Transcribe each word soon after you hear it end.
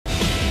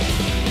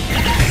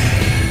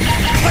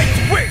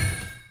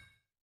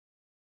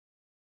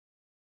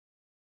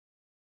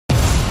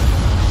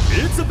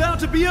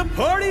be a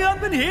party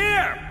up in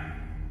here!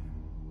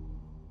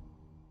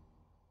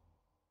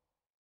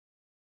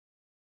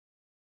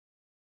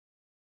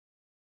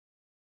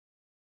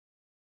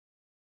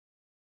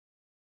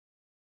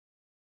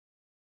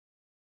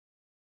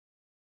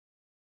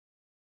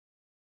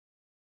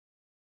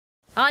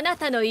 あな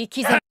たの生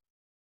き様。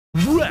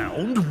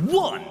Round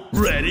 1.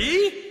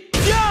 Ready?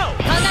 Go!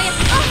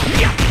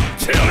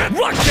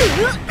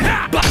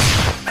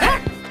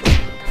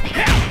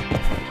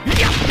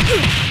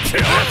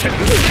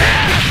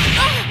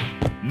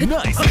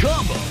 Nice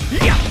combo!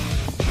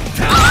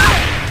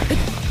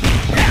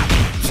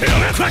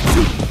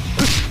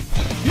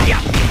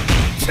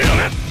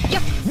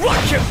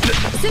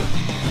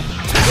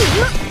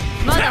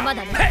まだま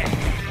だね。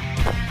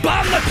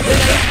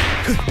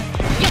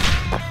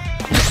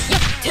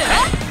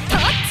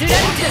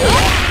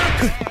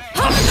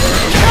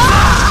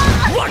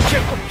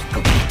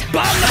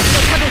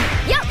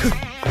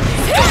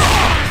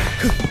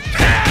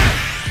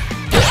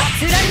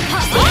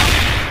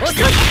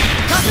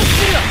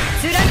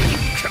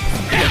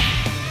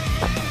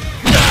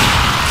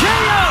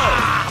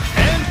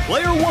And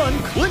player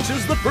 1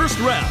 clinches the first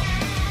round.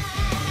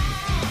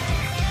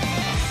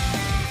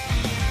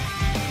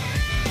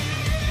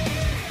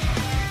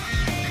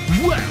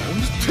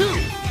 Round 2.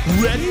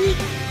 Ready?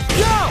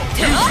 Go!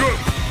 KO!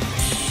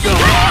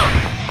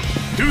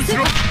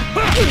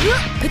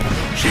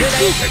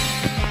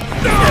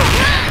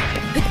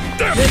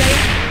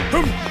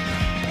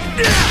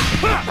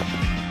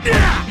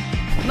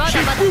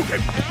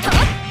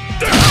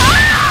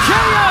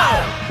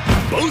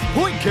 Both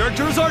point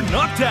characters are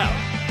knocked out.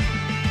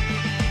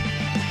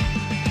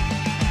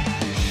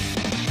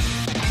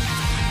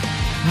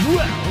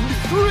 Round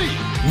 3.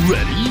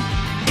 Ready?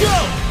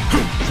 Go!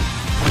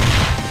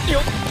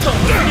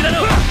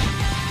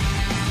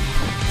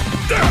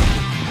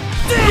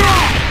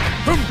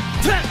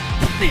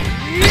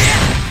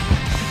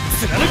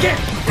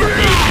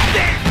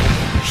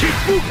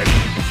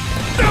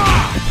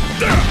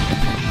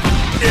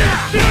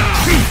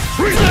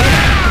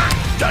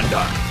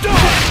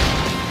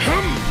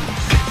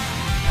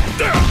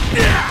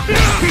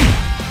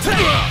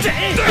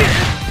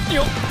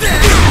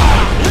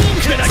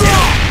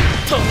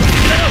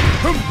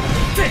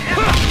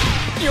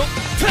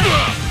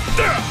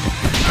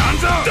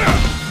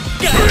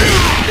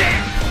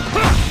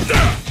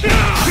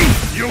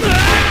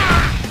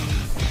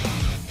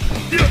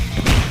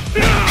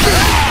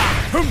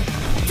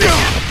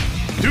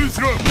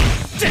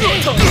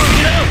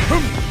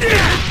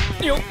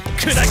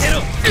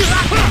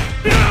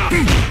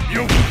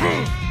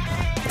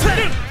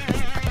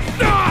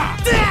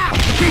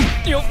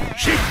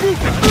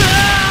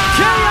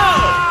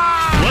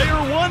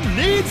 Player 1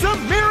 needs a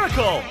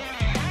miracle!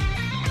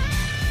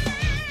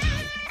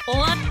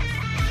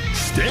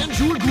 Stand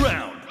your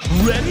ground.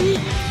 Ready?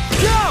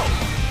 Go!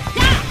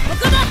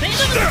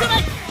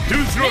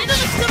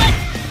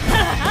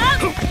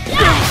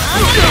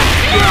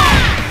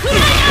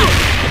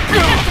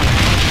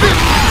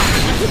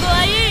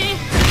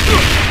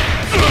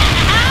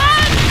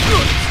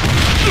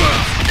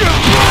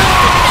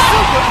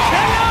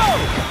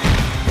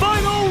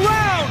 Final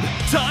round!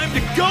 Time to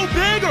go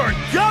big or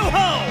go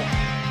home!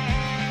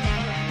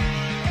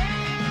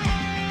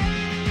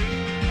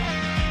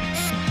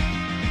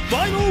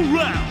 Final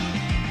round!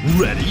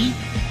 Ready?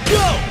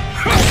 Go!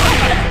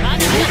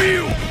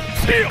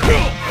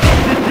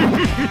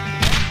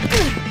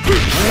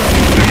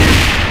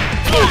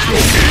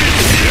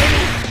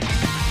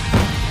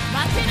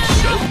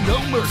 Show no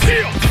mercy!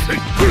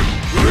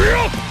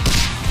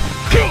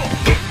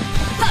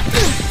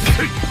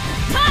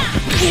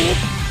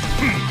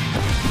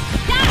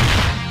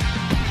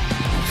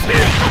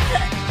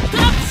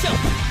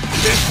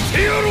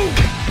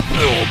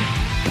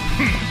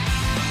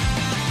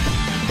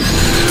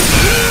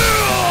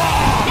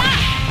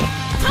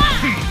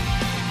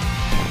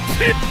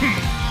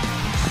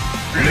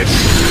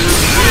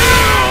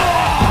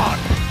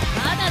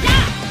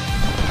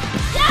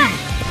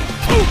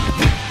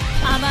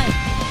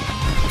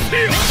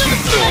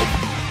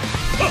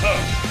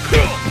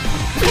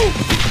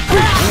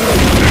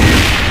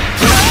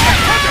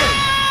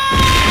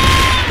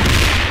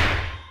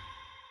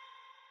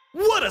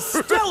 What a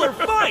stellar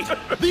fight!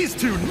 These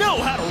two know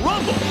how to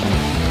rumble!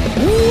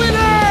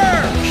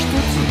 Winner! 一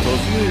つ尋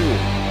ねよ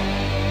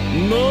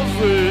う。な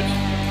ぜ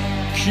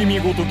君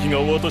ごときが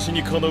私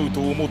にかなうと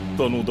思っ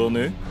たのだ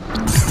ね。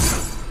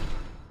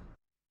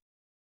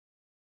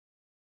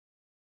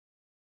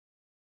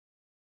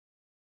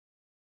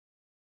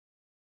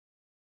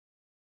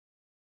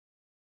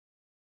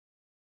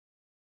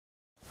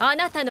あ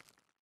なたの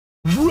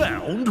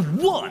Round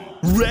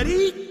 1.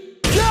 Ready?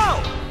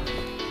 Go!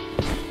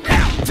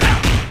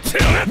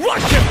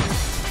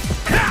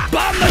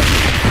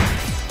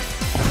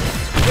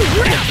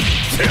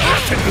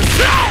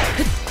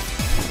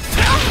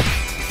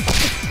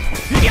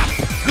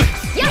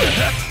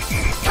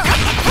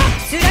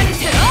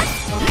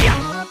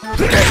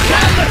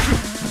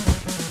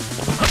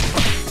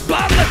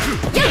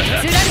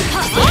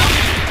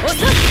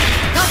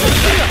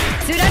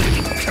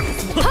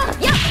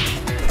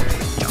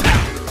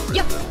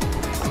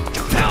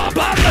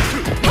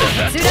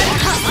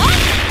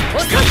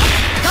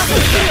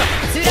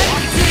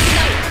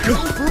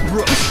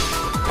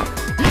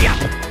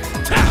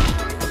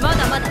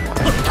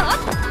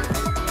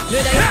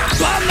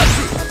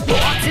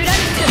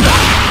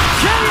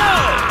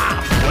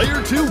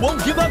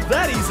 won't give up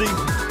that easy.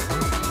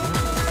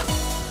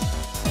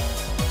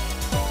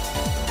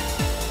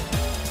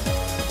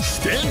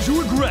 Stand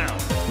your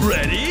ground.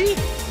 Ready?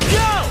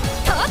 Go!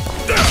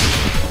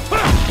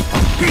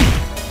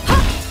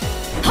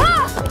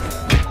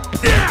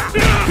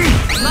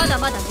 まだ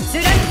まだつ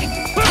らい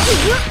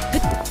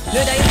無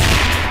駄よ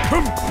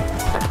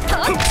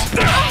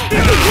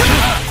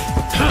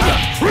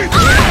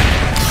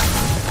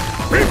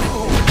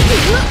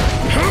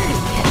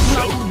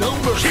Show no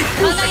mercy.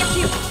 輝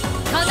きよ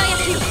輝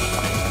きよ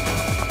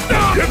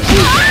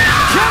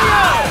KO!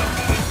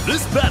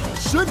 This battle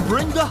should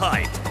bring the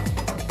hype.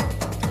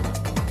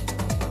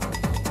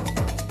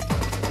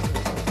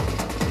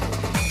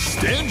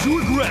 Stand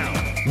your ground.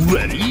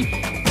 Ready?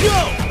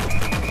 Go!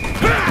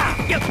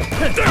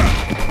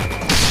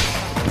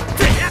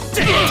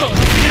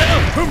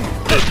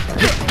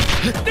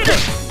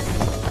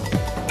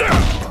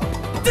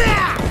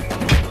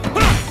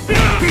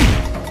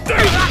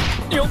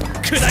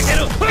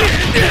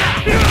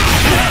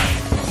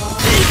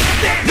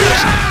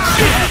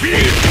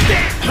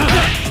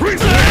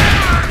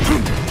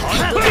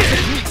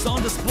 Techniques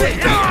on display.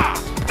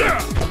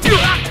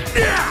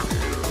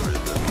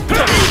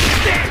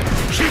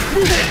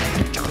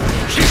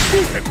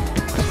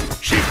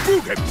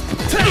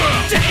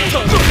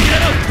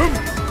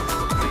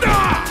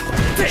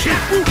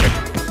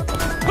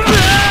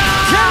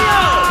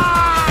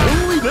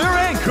 Only their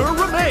anchor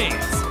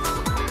remains.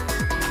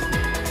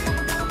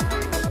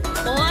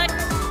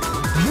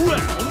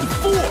 Round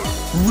 4.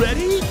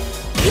 Ready?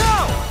 Go!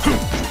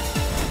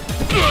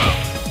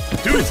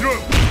 Do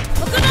through.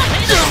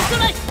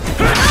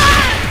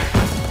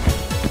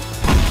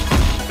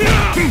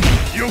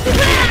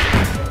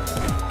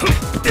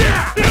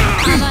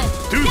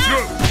 Do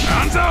through.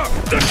 Hands up.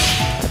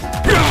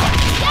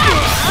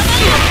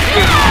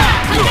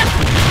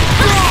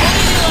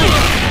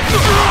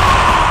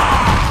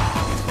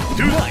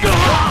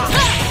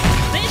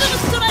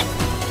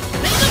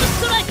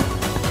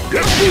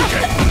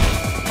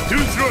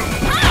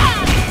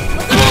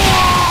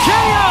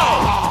 KO!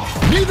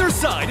 Neither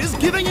side is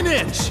giving an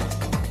inch.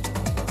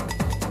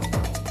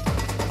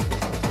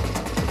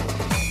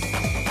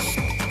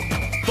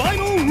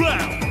 Final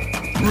round.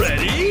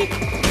 Ready?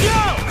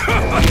 Go!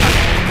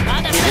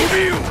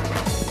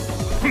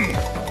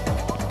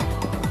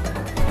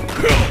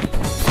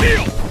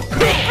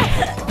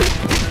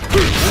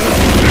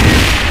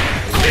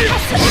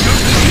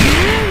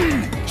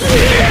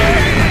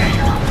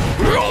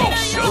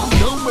 Show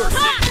no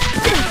mercy.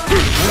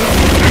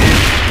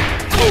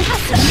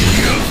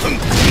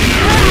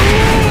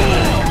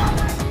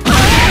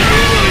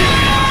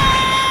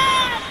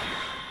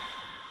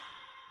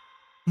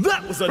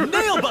 That was a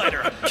nail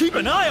biter. Keep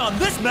an eye on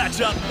this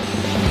matchup.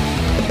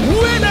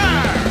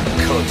 Winner!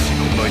 価値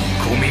のない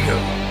ゴミが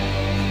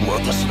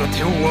私の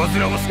手を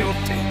煩わせおっ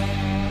て。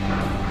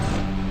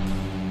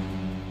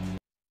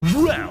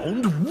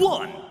 Round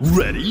 1.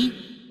 Ready?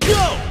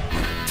 Go!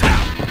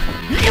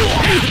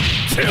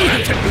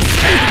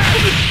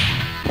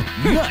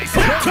 Nice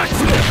attack!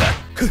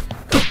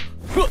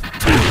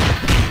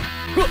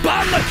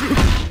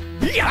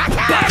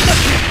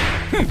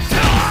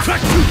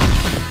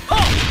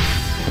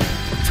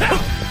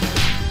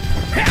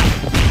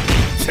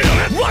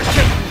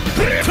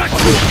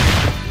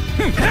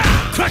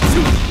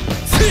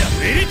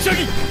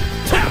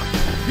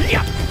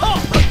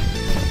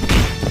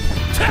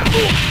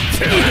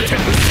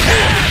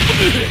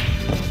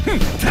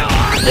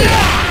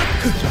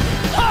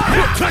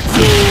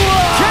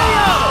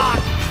 KO!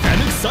 An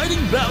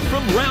exciting bout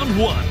from round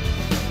 1.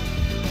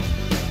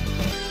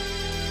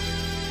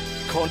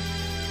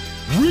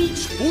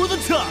 Reach for the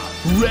top.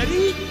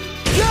 Ready?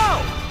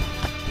 Go!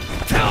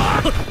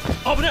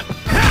 Open up!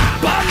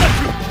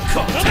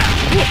 KO!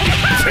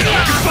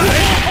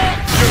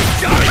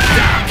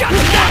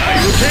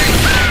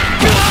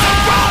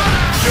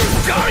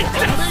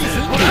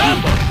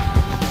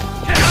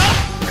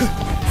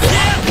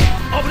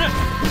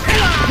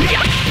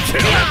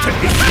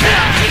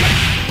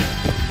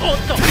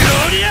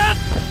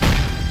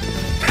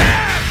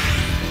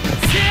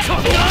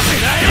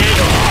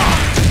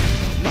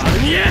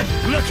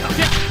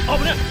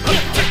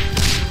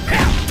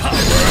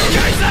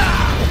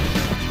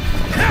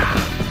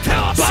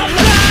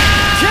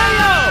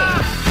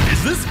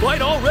 Is this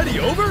fight already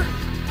over?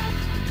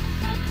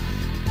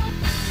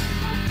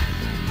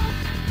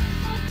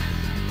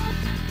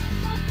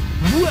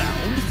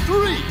 Round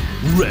 3.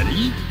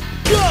 Ready?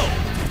 Go!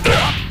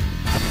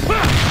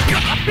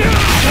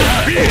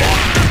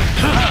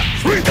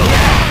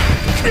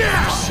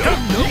 Show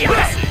no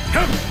mercy.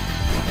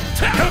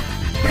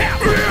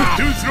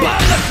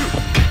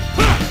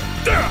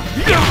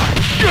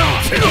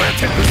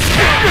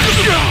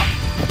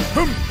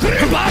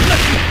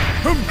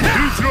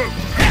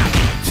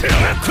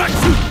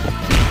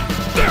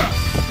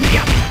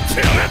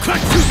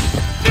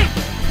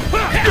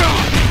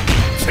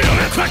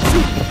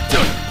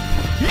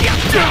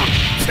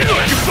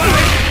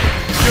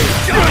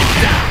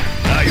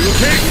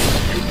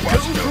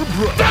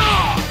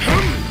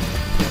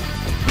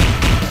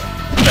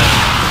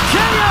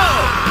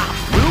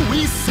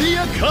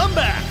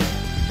 comeback!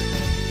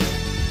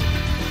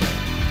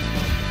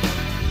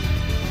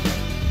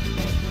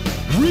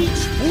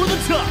 Reach for the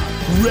top.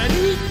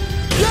 Ready?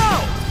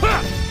 Go!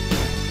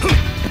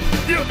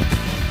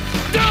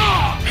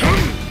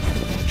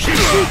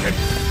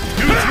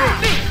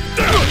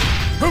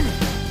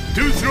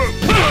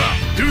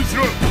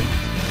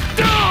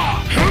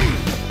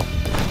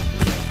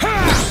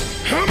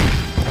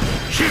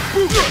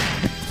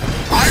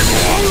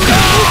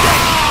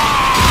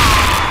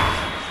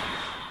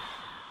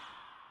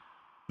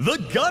 The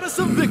goddess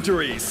of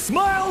victory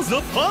smiles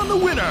upon the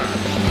winner!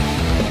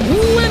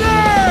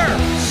 Winner!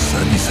 久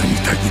々に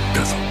たぎっ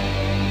たぞ。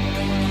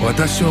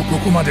私をこ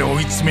こまで追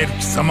い詰める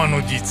貴様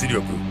の実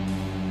力、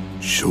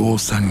称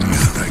賛に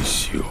値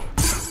しよう。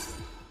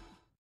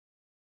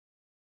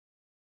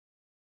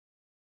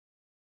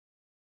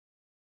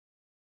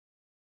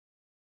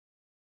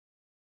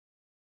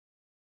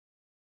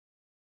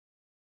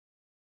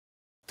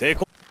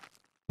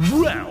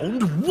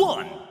Round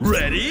 1.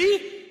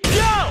 Ready? Go!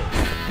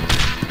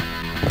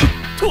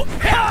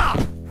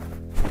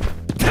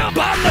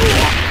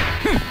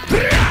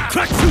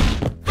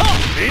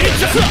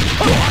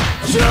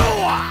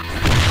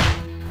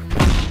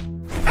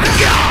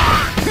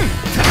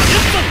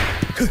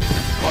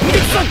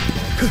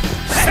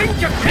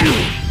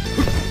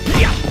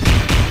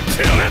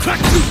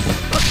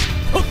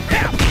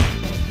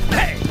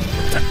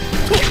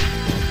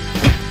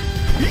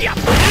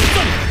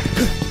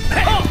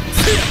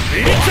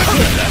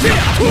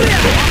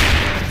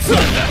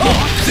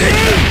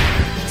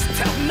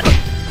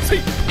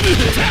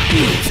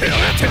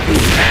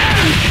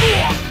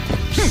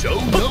 Show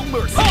no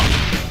mercy.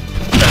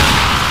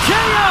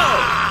 KO!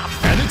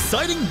 An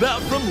exciting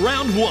bout from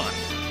round 1.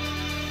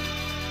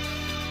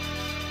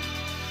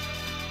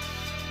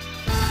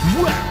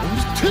 Round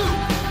 2.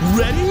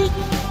 Ready?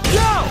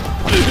 Go!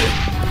 KO!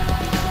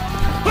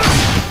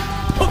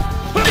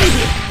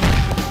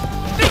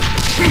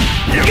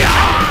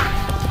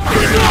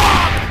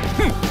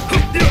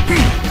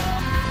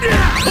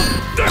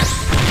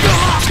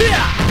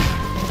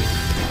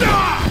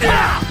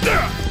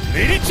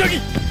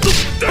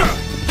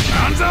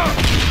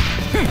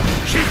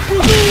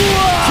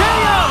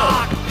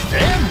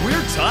 And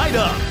we're tied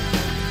up.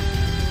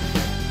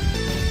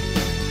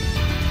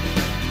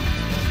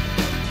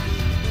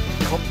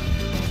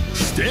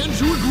 Stand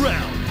your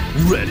ground.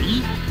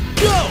 Ready?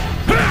 Go!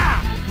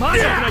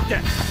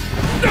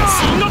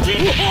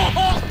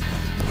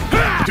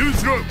 Too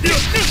slow.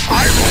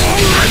 I'm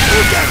already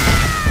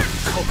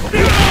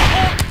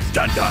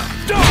stand up.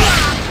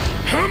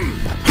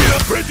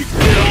 Ready.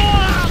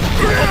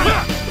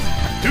 Too slow.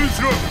 Too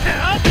slow.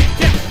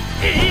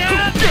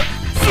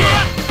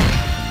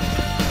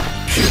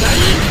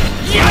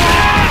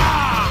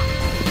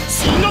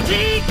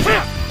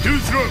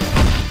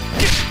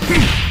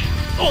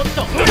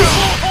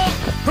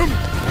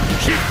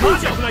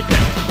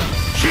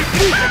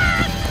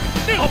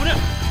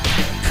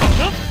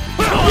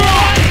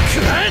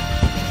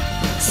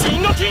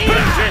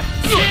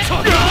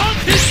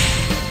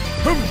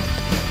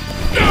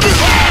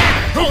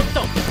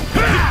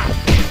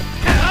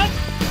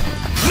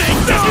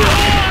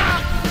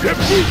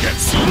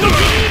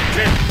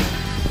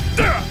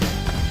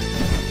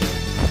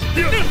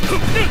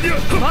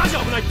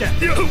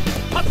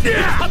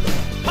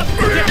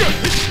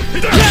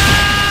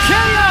 KO!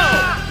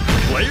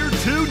 Player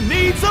 2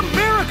 needs a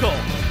miracle!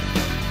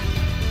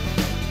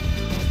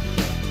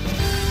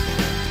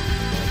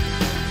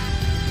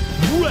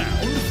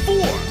 Round 4.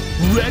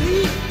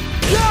 Ready?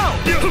 Go!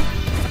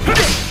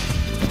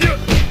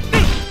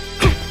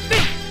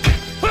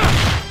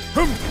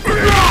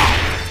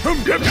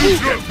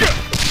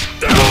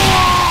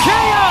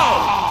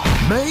 KO!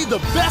 May the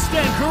best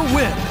anchor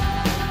win!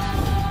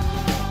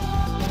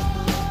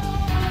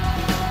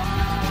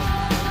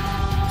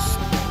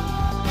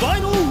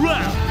 Final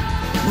round!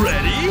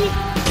 Ready?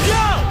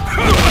 Go!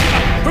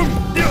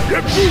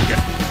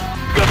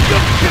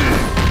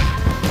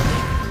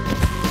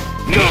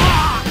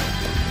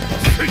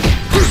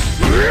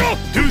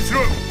 Too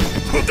slow.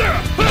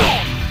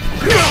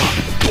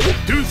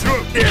 Too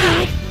slow.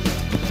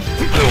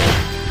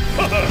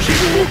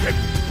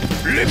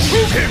 Let's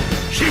move him.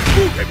 She's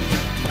moving.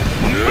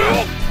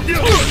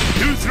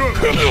 Too slow.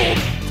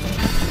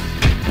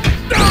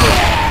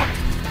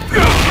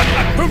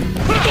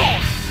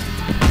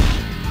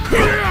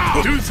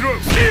 Too slow. Too slow.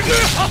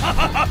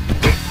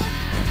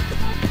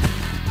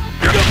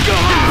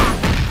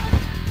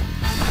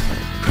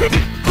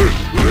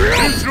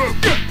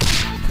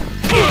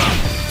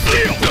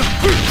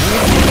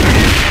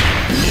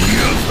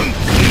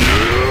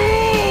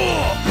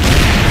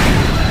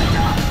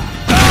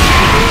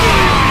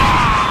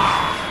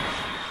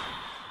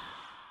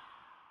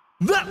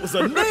 That was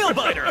a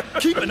nail-biter!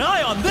 Keep an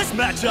eye on this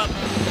matchup!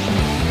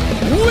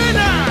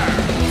 Winner!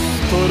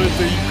 垂れ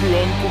ていく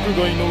暗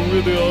黒街の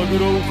上であぐ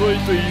らをかい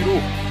ていろ。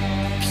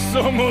貴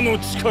様の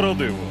力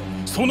では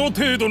その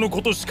程度の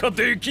ことしか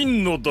でき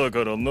んのだ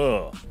からな。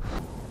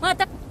ま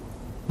た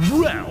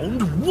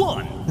Round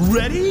 1.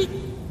 Ready?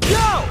 Go!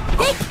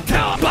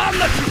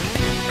 Banlaku!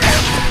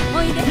 お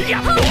いで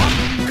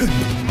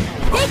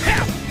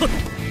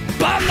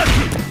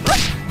Banlaku!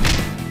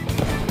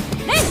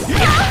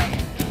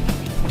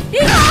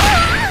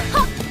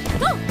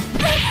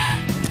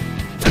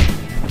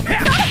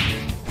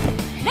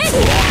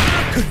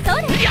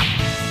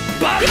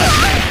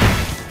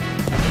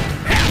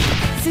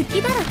 好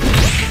きだろ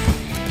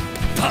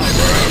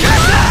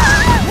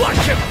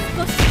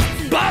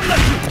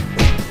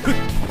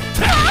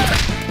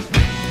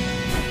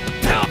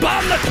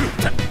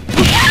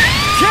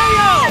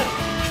KO!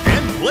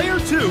 And player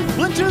 2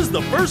 clinches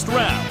the first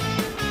round.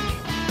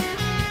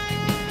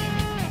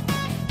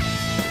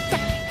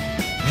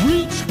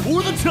 Reach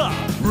for the top.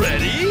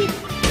 Ready?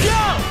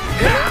 Go!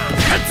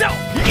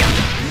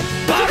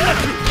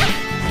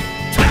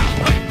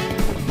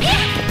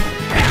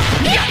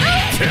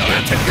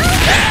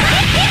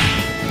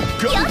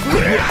 Go for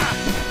it!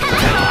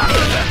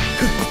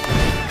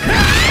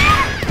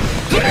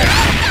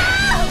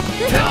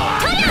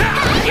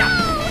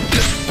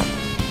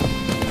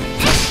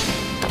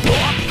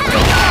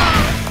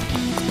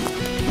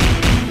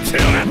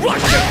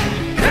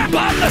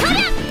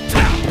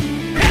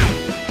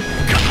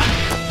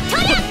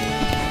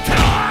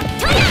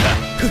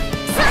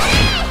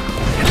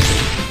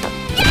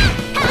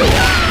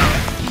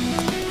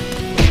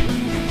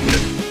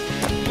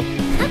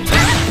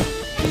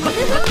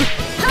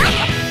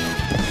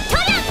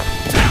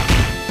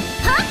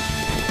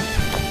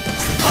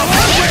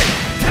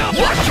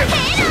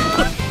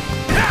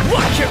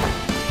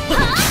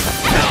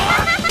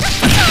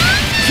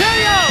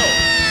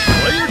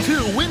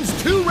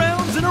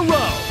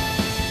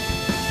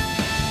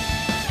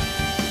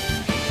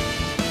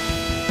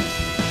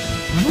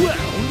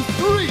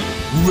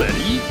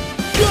 Ready?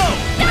 Go!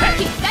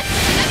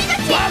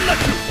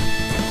 Banlaku!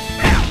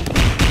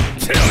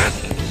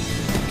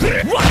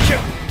 Watch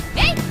him!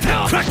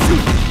 Kratsu!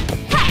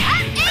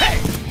 Hey!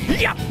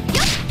 Yep!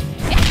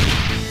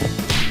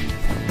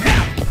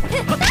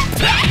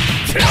 Goodbye!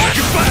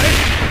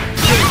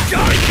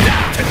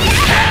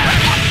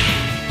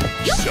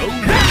 Show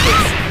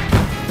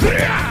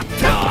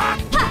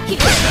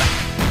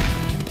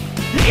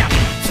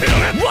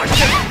Watch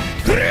him!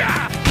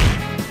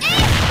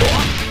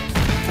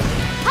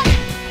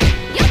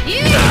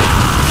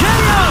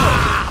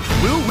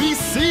 Will we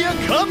see a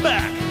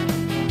comeback?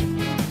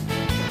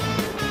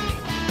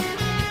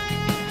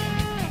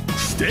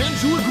 Stand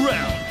to a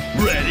ground.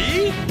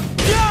 Ready?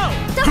 Go!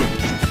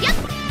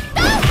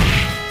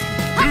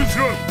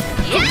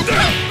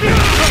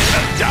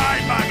 Die,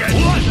 Magan!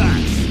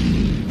 Climax!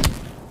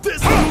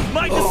 This move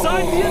might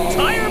decide the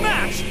entire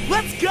match!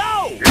 Let's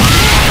go!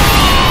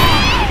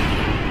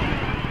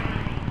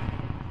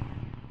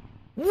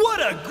 What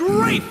a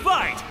great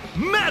fight!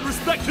 Mad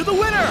respect to the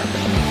winner!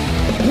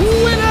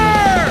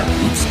 Winner!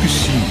 美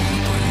しいもの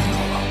というの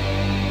は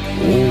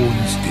往々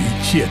にして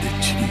一夜で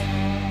散り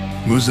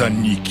無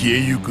残に消え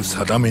ゆく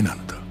定めな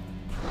のだ。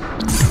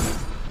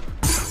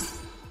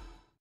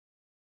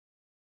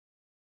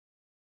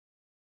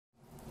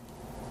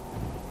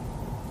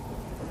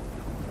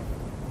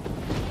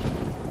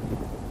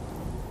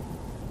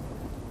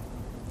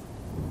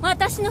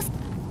私の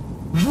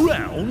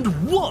Round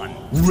 1.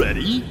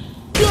 Ready?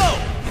 Go!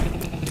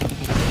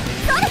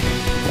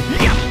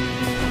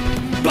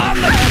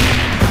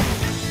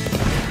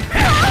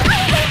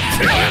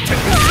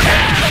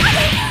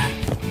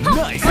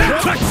 Nice!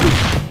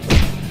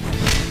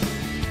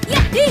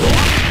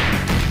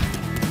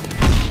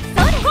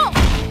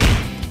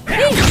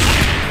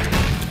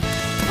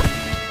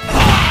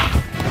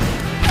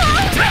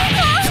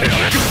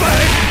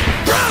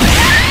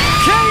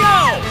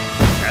 KO!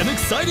 An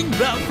exciting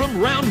bout from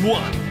round 1.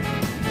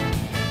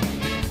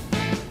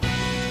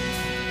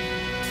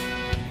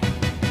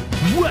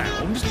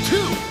 Round 2.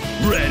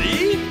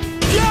 Ready?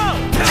 Go!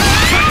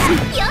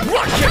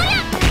 Watch him!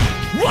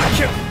 Watch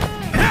him!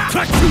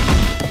 Kratsu!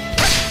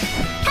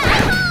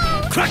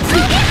 Kratsu!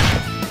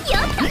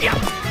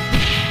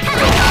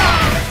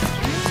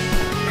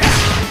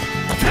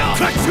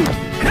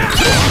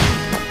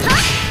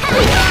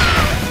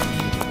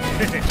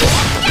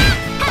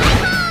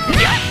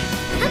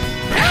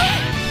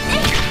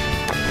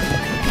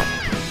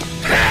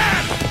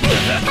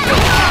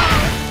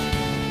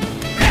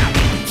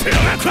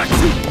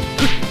 Kratsu!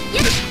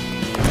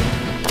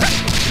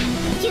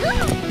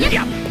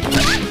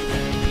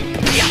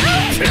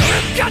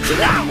 Gotcha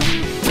now!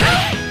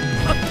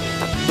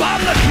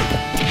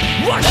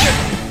 Watch it!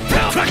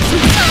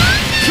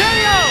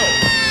 KO!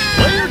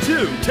 Player 2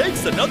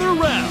 takes another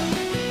round.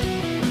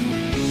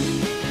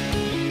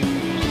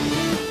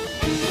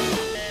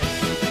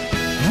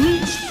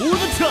 Reach for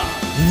the top.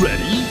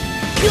 Ready?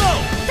 Go!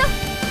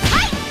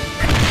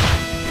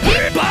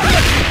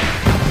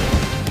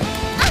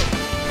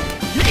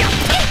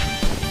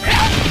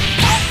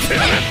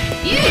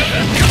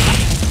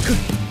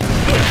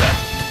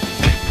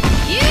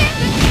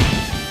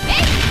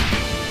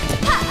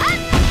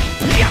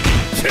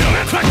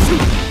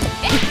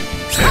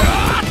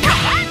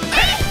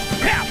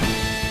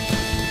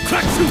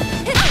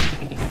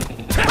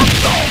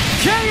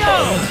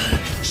 go!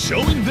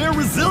 Showing their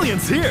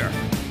resilience here.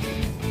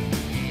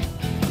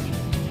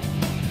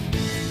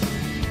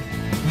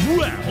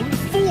 Round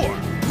 4.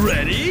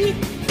 Ready?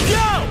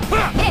 Go!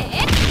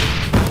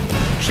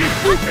 Keep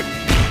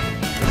moving!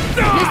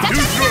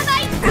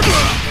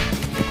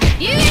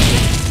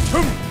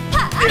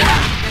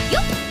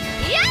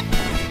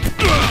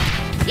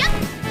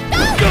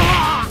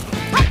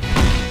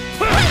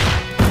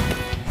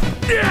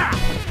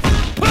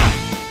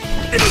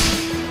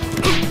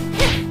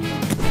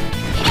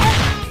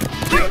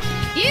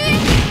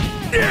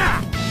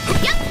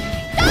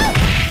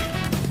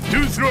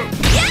 Two throw!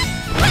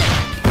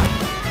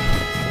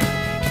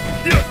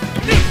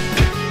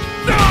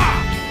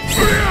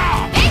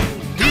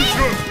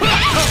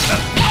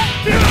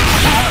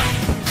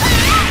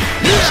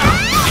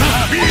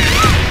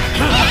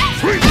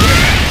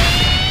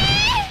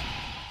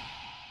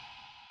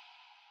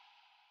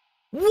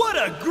 What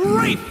a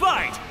great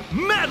fight!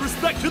 Mad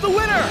respect to the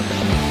winner!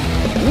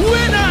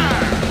 Winner!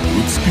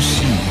 美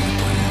しいもの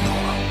というの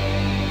は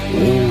往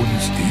々に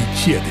して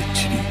一夜で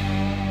散り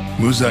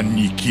無残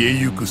に消え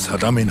ゆく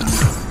定めなん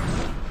だ。